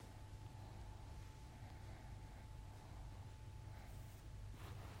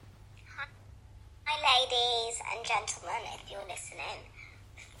ladies and gentlemen, if you're listening,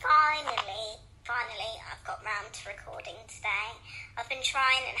 finally, I've got round to recording today. I've been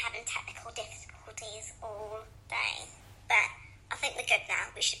trying and having technical difficulties all day, but I think we're good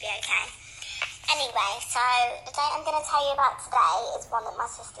now. We should be okay. Anyway, so the date I'm going to tell you about today is one that my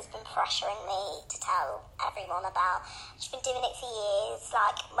sister's been pressuring me to tell everyone about. She's been doing it for years,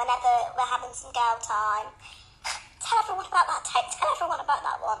 like whenever we're having some girl time. Tell everyone about that tape, tell everyone about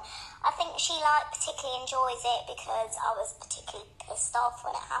that one. I think she particularly enjoys it because I was particularly pissed off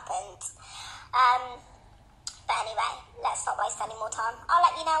when it happened. But anyway, let's not waste any more time. I'll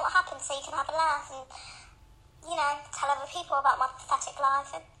let you know what happened so you can have a laugh and, tell other people about my pathetic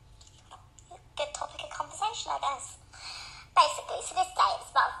life. And good topic of conversation, I guess. Basically, so this date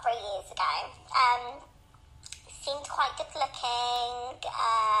was about 3 years ago. Seemed quite good looking.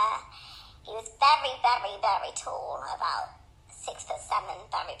 He was very, very, very tall, about 6'7",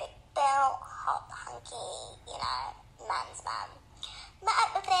 very big built, hot, hunky, man's man. Met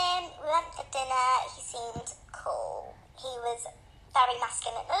up with him, we went for dinner, he seemed cool. He was very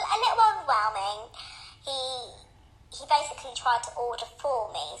masculine, a little overwhelming. He basically tried to order for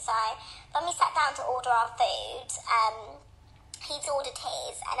me, so when we sat down to order our food, he'd ordered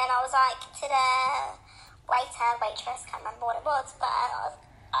his, and then I was like to the waitress, can't remember what it was, but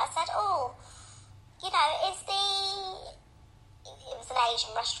I said, it was an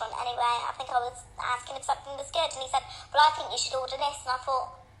Asian restaurant anyway, I think I was asking if something was good, and he said, well, I think you should order this, and I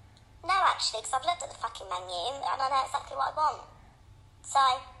thought, no, actually, because I've looked at the fucking menu, and I know exactly what I want. So,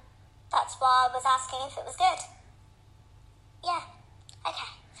 that's why I was asking if it was good. Yeah,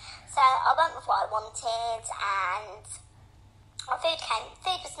 okay. So, I went with what I wanted, and our food came.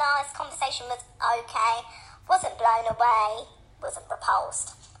 Food was nice, conversation was okay, wasn't blown away, wasn't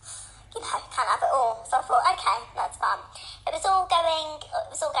repulsed. Can't have it all. So I thought, okay, that's fun. It was all going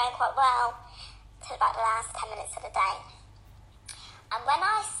quite well till about the last 10 minutes of the day. And when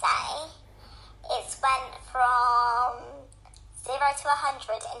I say it's went from 0 to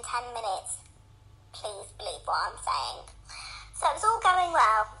 100 in 10 minutes, please believe what I'm saying. So it was all going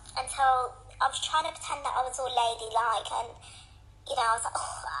well until I was trying to pretend that I was all ladylike, and I was like,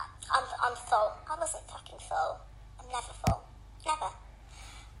 I'm full. I wasn't fucking full. I'm never full. Never.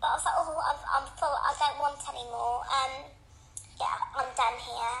 But I was like, I'm full, I don't want any more. Yeah, I'm done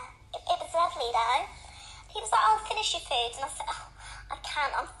here. It was lovely though. He was like, finish your food. And I said, I can't,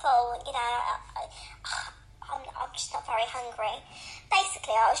 I'm full. I'm just not very hungry.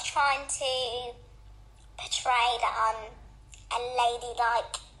 Basically, I was trying to portray that I'm a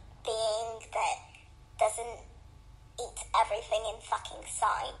ladylike being that doesn't eat everything in fucking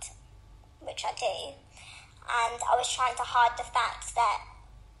sight, which I do. And I was trying to hide the fact that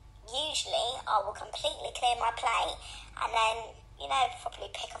usually I will completely clear my plate and then, probably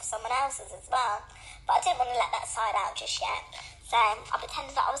pick off someone else's as well. But I didn't want to let that side out just yet. So I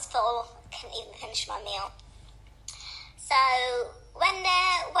pretended that I was full, couldn't even finish my meal. So when the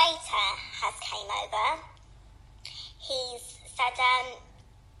waiter has came over, he said,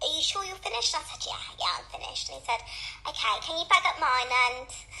 are you sure you're finished? I said, yeah, I'm finished. And he said, okay, can you bag up mine and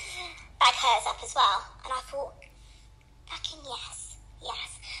bag hers up as well? And I thought, fucking yes.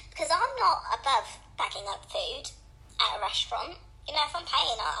 Because I'm not above bagging up food at a restaurant. If I'm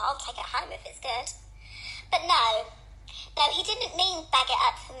paying, I'll take it home if it's good. But no, he didn't mean bag it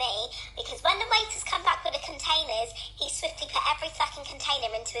up for me, because when the waiters come back with the containers, he swiftly put every fucking container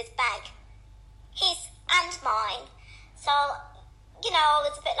into his bag. His and mine. So, I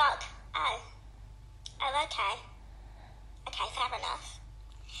was a bit like, okay. Okay, fair enough.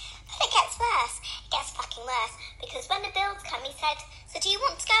 But it gets worse. It gets fucking worse. Because when the bills come, he said, so do you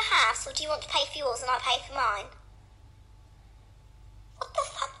want to go halves or do you want to pay for yours and I pay for mine? What the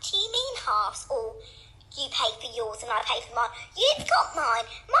fuck do you mean halves? Or you pay for yours and I pay for mine? You've got mine.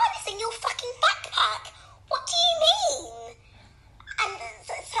 Mine is in your fucking backpack. What do you mean? And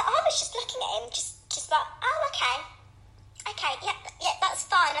so I was just looking at him, just like, okay. Okay, yeah, that's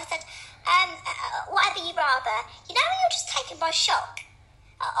fine. I said, whatever you rather. When you're just taken by shock.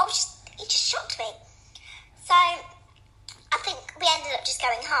 He just shocked me. So, I think we ended up just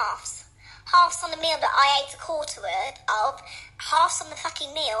going halves. Halves on the meal that I ate a quarter of, halves on the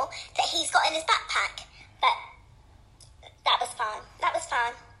fucking meal that he's got in his backpack. But that was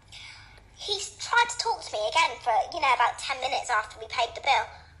fine. He tried to talk to me again for, about 10 minutes after we paid the bill.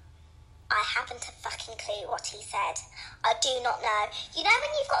 I haven't a fucking clue what he said. I do not know. When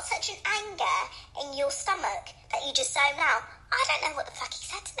you've got such an anger in your stomach that you just zone out? I don't know what the fuck he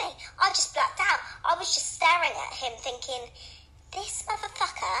said to me. I just blacked out. I was just staring at him thinking, this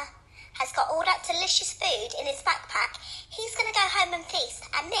motherfucker has got all that delicious food in his backpack. He's going to go home and feast.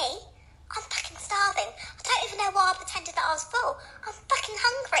 And me, I'm fucking starving. I don't even know why I pretended that I was full. I'm fucking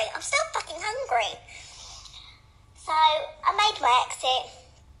hungry. I'm still fucking hungry. So I made my exit.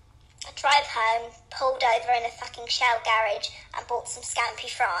 I drove home, pulled over in a fucking Shell garage and bought some scampi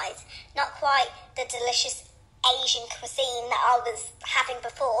fries. Not quite the delicious Asian cuisine that I was having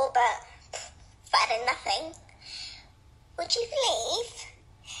before, but better than nothing. Would you believe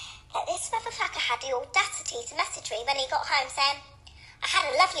that this motherfucker had the audacity to message me when he got home saying, I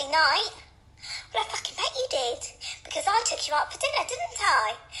had a lovely night? Well, I fucking bet you did, because I took you out for dinner, didn't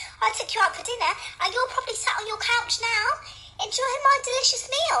I? I took you out for dinner, and you're probably sat on your couch now, enjoying my delicious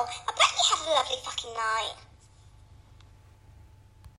meal. I bet you had a lovely fucking night.